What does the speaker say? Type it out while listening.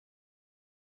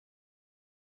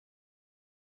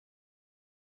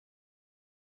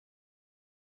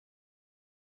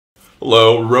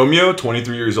Hello, Romeo,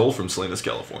 23 years old from Salinas,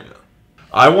 California.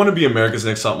 I want to be America's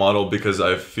Next Top Model because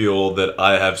I feel that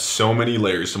I have so many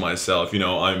layers to myself. You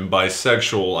know, I'm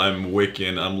bisexual, I'm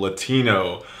Wiccan, I'm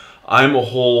Latino. I'm a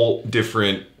whole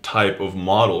different type of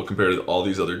model compared to all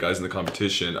these other guys in the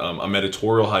competition. I'm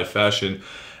editorial, high fashion,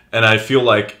 and I feel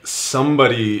like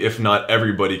somebody, if not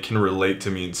everybody, can relate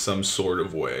to me in some sort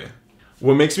of way.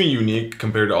 What makes me unique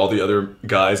compared to all the other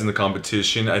guys in the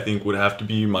competition, I think, would have to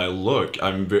be my look.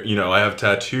 I have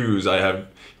tattoos, I have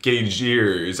gauged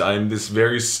ears, I'm this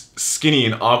very skinny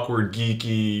and awkward,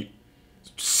 geeky,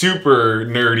 super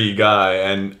nerdy guy,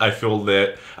 and I feel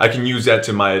that I can use that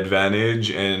to my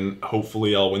advantage, and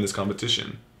hopefully I'll win this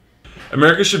competition.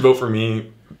 America should vote for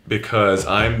me because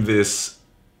I'm this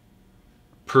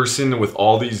person with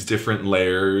all these different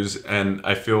layers, and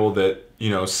I feel that, you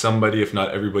know, somebody, if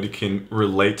not everybody, can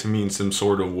relate to me in some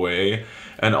sort of way.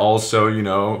 And also, you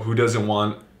know, who doesn't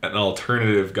want an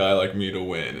alternative guy like me to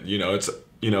win? It's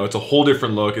a whole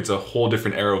different look, it's a whole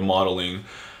different era of modeling.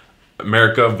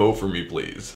 America, vote for me, please.